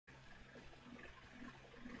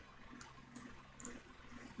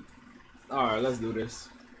Alright, let's do this.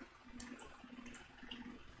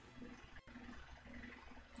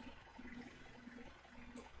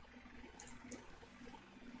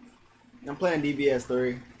 I'm playing DBS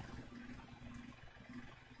 3.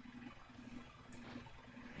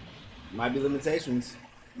 Might be limitations.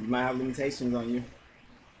 You might have limitations on you.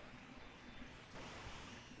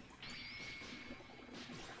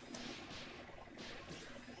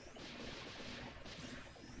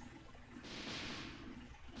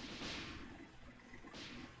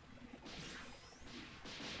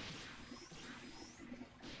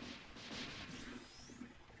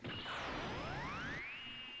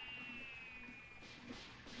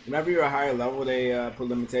 Whenever you're a higher level, they put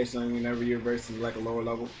limitations on you whenever you're versus like a lower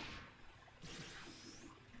level.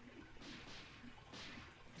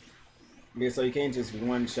 Yeah, so you can't just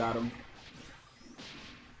one-shot them.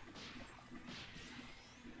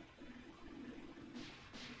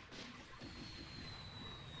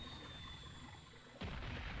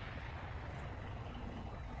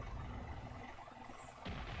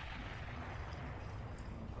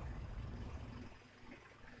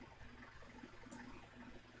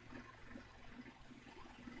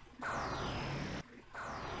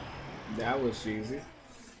 That was cheesy.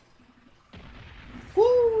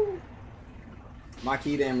 Woo! My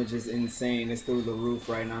key damage is insane. It's through the roof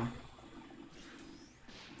right now.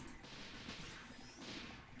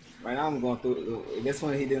 Right now I'm going through this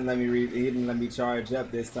one. He didn't let me he didn't let me charge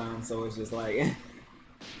up this time, so it's just like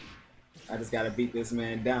I just gotta beat this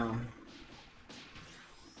man down.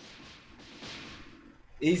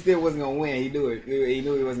 He still wasn't gonna win. He knew it. He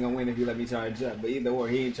knew he wasn't gonna win if he let me charge up. But either or,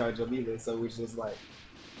 he ain't charge up either. So it's just like.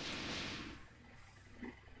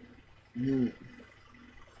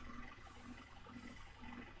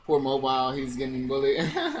 Poor mobile, he's getting bullied.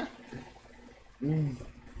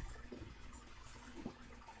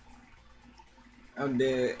 I'm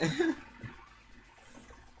dead.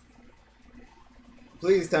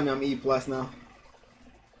 Please tell me I'm E plus now.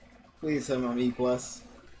 Please tell me I'm E plus.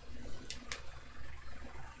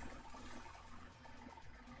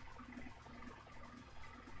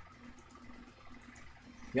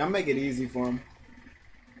 Yeah, I'll make it easy for him.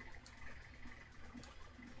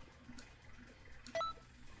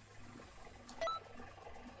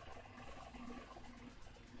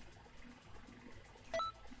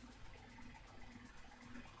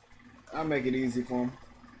 I'll make it easy for him.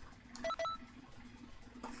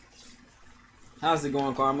 How's it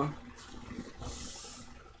going, Karma?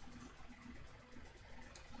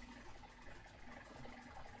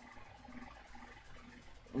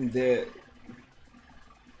 I'm dead.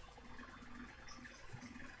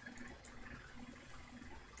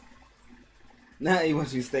 Now he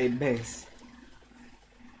wants you to stay base.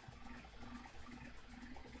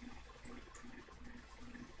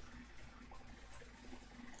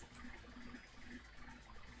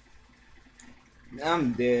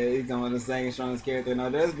 I'm dead. He's talking about the second strongest character.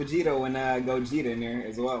 No, there's Vegito and Gogeta in there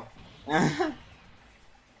as well.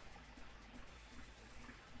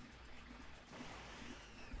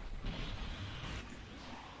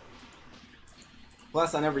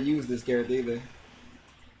 Plus, I never used this character either.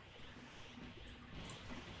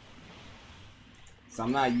 So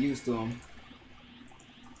I'm not used to him.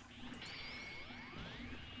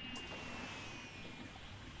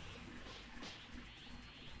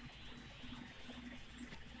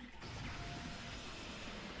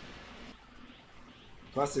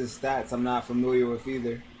 Plus his stats I'm not familiar with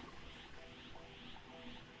either.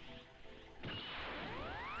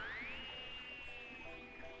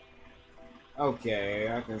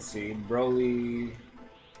 Okay, I can see. Broly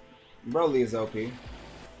is OP.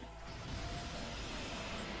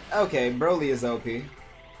 Okay, Broly is OP.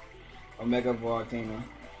 Omega Volcano.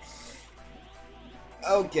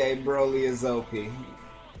 Okay, Broly is OP.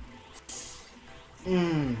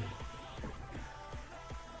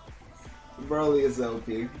 Broly is OP.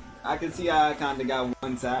 I can see how I kinda got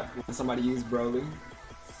one tap when somebody used Broly.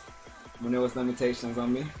 When there was limitations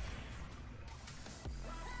on me.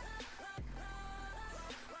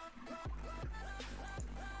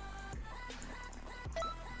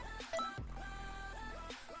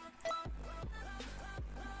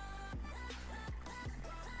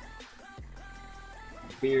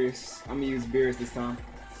 Beerus. I'm gonna use Beerus this time.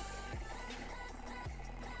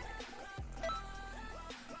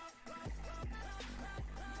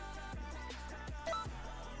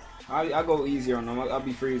 I'll go easier on him. I'll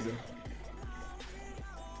be Frieza.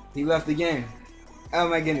 He left the game. Oh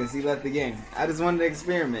my goodness, he left the game. I just wanted to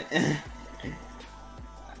experiment.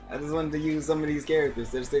 I just wanted to use some of these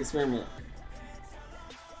characters just to experiment.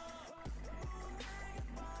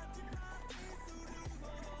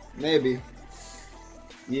 Maybe.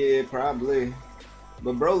 Yeah, probably.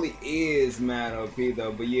 But Broly is mad OP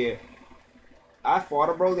though. But yeah, I fought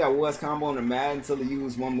a Broly. I was comboing him mad until he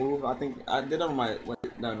used one move. I think I did on my.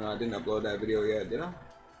 No, I didn't upload that video yet. Did I?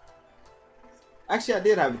 Actually, I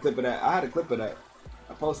did have a clip of that. I had a clip of that.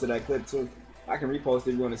 I posted that clip too. I can repost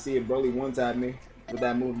if you want to see it. Broly one-tapped me with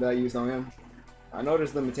that move that I used on him. I know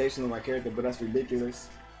there's limitations on my character, but that's ridiculous.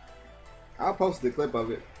 I'll post the clip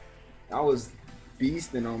of it. I was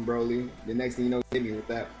beasting on Broly. The next thing you know, he hit me with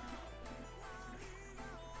that.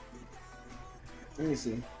 Let me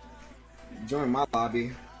see. Join my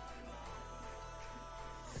lobby.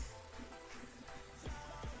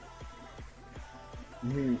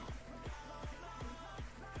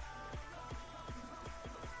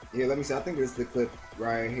 Yeah, let me see. I think this is the clip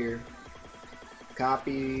right here.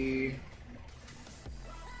 Copy.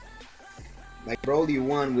 Like Broly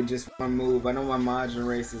won with just one move. I know my Majin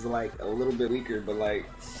race is like a little bit weaker, but like,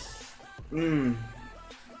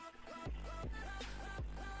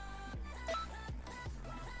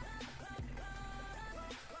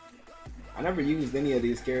 I never used any of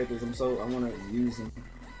these characters. I want to use them.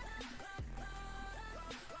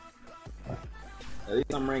 At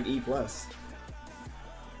least I'm rank E+.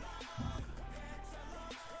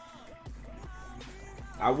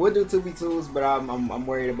 I would do 2v2s, but I'm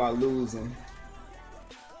worried about losing.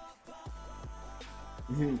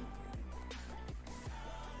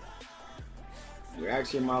 You're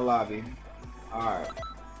actually in my lobby. Alright.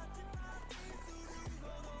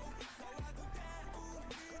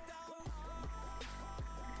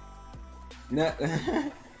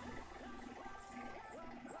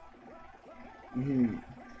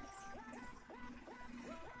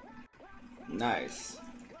 Nice.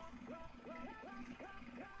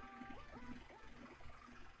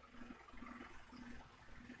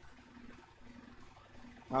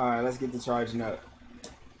 Alright, let's get to charging up.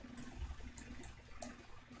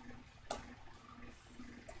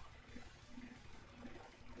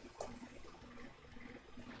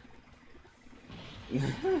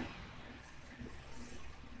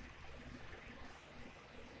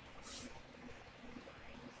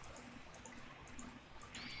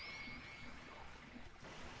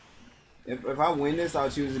 If I win this, I'll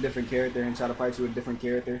choose a different character and try to fight you with a different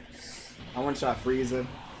character. I want to try Frieza,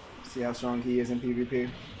 see how strong he is in PvP.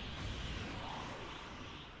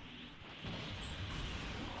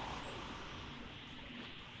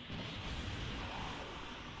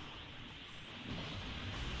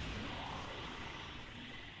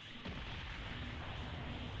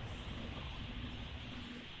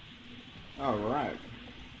 All right.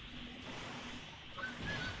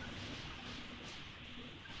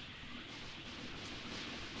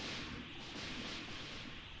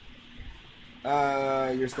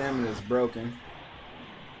 Your stamina is broken.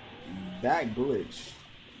 That glitch.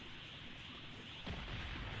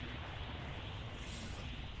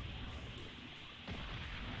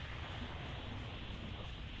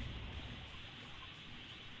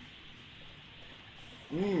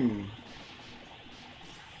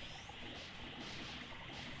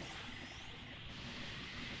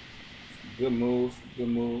 Good move, good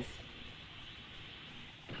move.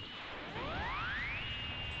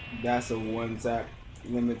 That's a one-tap.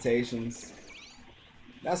 Limitations.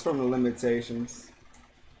 That's from the limitations.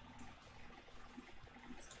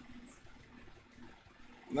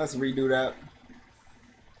 Let's redo that.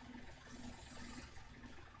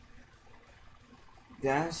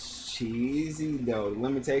 That's cheesy though.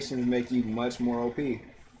 Limitations make you much more OP.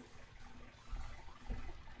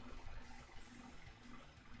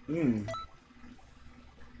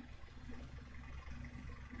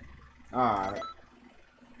 Alright.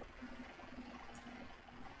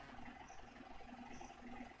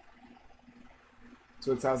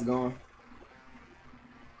 Twix, how's it going?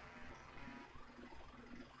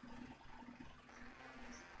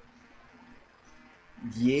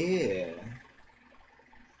 Yeah.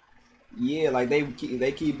 Yeah, like they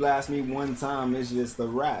keep blasting me one time. It's just a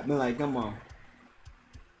wrap. They're like, come on.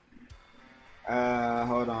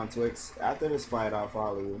 Hold on, Twix. After this fight, I'll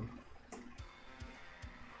follow you.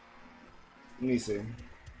 Let me see.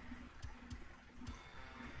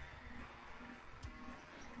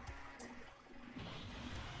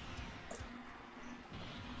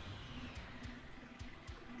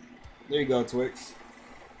 There you go, Twix.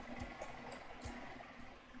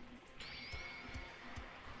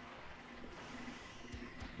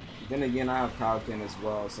 Then again, I have Falcon as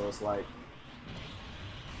well, so it's like.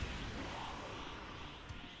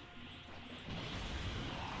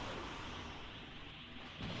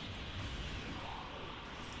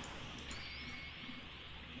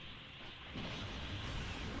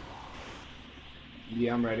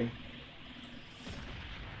 Yeah, I'm ready.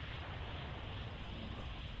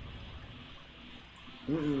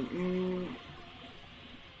 And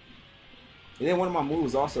then one of my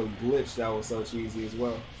moves also glitched that was so cheesy as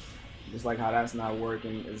well. Just like how that's not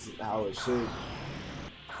working is how it should.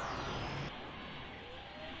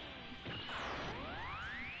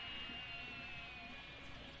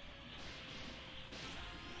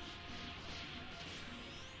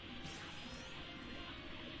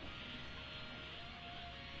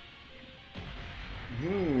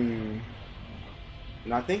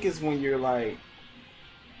 And I think it's when you're like,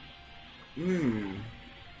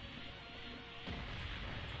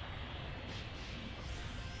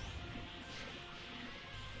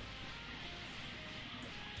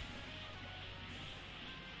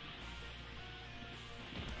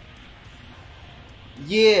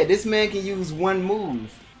 yeah, this man can use one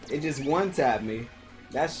move. It just one tap me.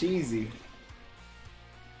 That's cheesy.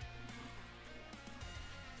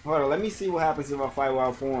 Hold on, let me see what happens if I fight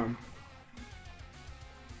wild form.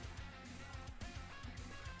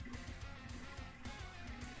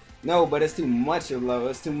 No, but it's too much of low.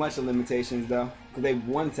 It's too much of limitations though, because they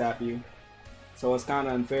one tap you. So it's kind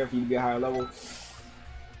of unfair for you to be a higher level.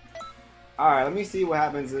 All right, let me see what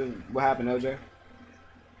happens. What happened, OJ?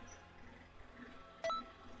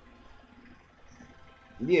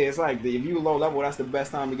 Yeah, it's like if you low level, that's the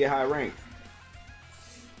best time to get high rank.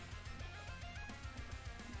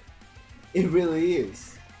 It really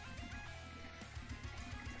is.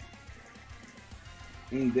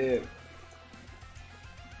 Dead.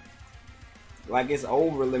 Like it's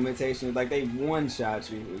over limitations. Like they one shot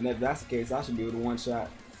you. And if that's the case, I should be able to one shot.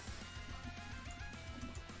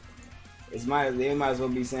 They might as well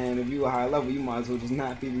be saying if you a high level, you might as well just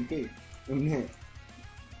not PvP.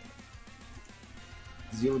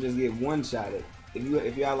 Cause you'll just get one shotted.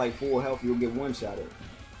 If you have like full health, you'll get one shotted.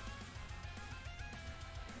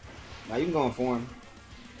 Now you can go in form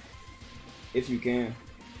if you can.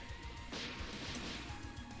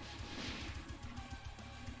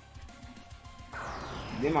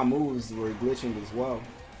 Then my moves were glitching as well.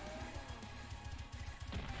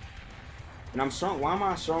 And I'm strong. Why am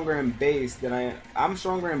I stronger in base than I am? I'm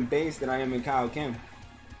stronger in base than I am in Kyle Kim.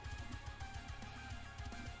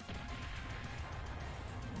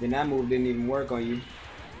 Then that move didn't even work on you.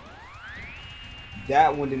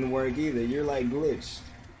 That one didn't work either. You're like glitched.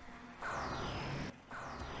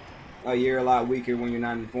 Oh, you're a lot weaker when you're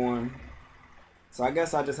not in form. So I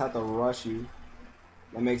guess I just have to rush you.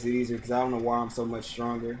 That makes it easier because I don't know why I'm so much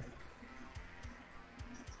stronger.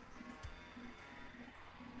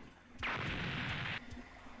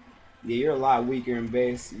 Yeah, you're a lot weaker in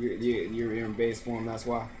base. You're in base form. That's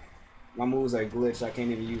why my moves are glitched. I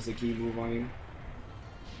can't even use the key move on you.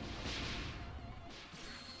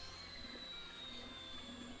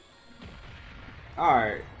 All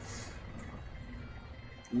right.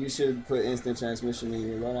 You should put instant transmission in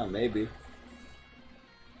your loadout, maybe.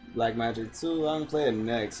 Black Magic 2, I'm playing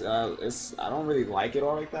next. I don't really like it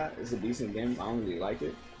all like that. It's a decent game. I don't really like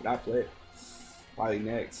it, but I play it. Probably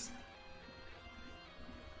next.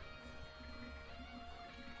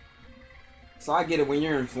 So I get it. When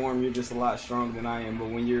you're in form, you're just a lot stronger than I am. But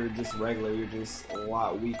when you're just regular, you're just a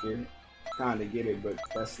lot weaker. Kinda get it, but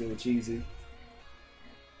that's still cheesy.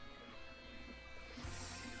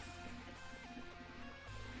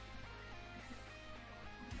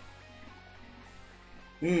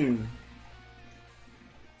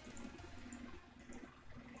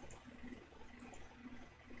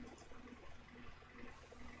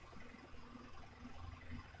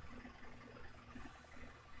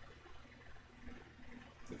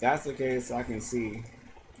 If that's the case, I can see.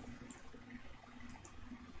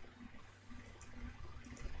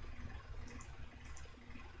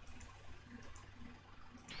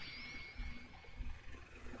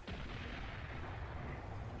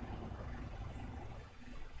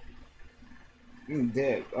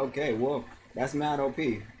 Dead. Okay, well, that's mad OP.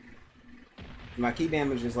 My key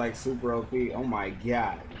damage is like super OP. Oh my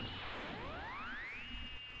god.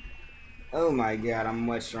 Oh my god, I'm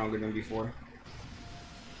much stronger than before.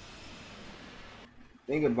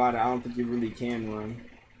 Think about it, I don't think you really can run.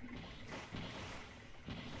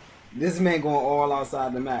 This man going all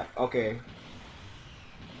outside the map. Okay.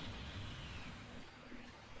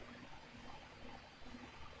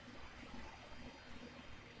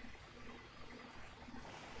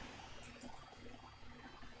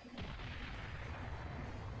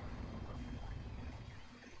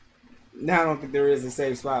 Now I don't think there is a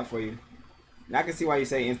safe spot for you. And I can see why you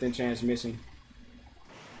say instant transmission.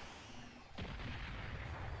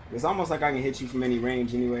 It's almost like I can hit you from any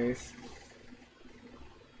range anyways.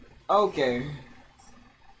 Okay.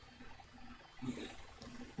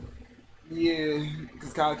 Yeah,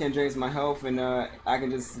 because Kyle can drain my health, and I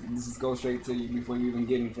can just go straight to you before you even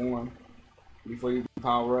get informed, before you even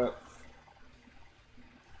power up.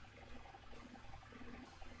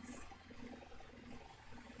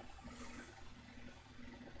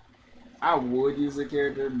 I would use a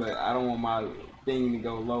character, but I don't want my thing to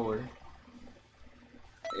go lower.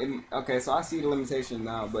 Okay, so I see the limitation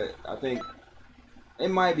now, but I think it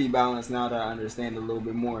might be balanced now that I understand a little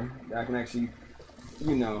bit more. That I can actually,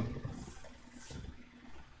 you know,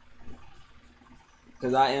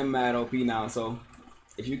 because I am mad OP now. So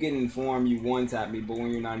if you get informed, you one tap me, but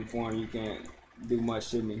when you're not informed, you can't do much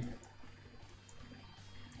to me.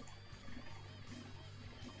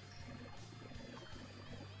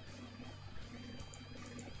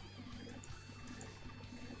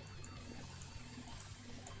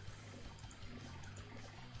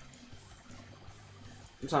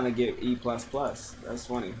 I'm trying to get E++. That's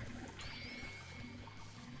funny.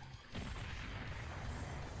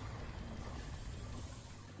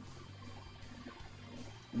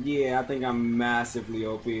 Yeah, I think I'm massively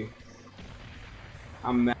OP.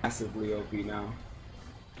 I'm massively OP now.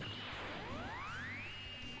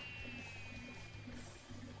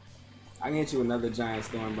 I can get you another giant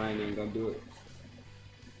storm, but I ain't even gonna do it.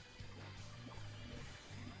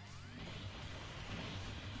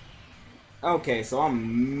 Okay, so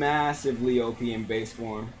I'm massively OP in base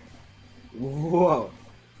form. Whoa.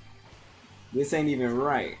 This ain't even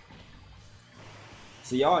right.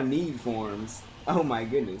 So y'all need forms. Oh my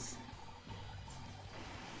goodness.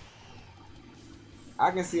 I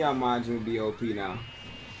can see how Majin be OP now.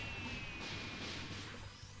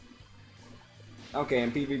 Okay,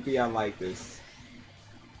 in PvP I like this.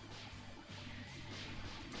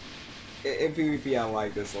 In PvP I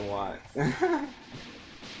like this a lot.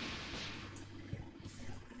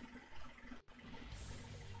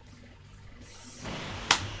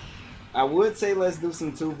 I would say let's do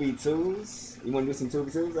some 2v2s. You wanna do some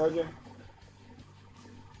 2v2s, LJ?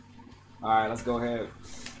 Alright, let's go ahead.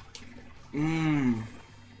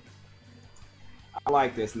 I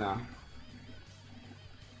like this now.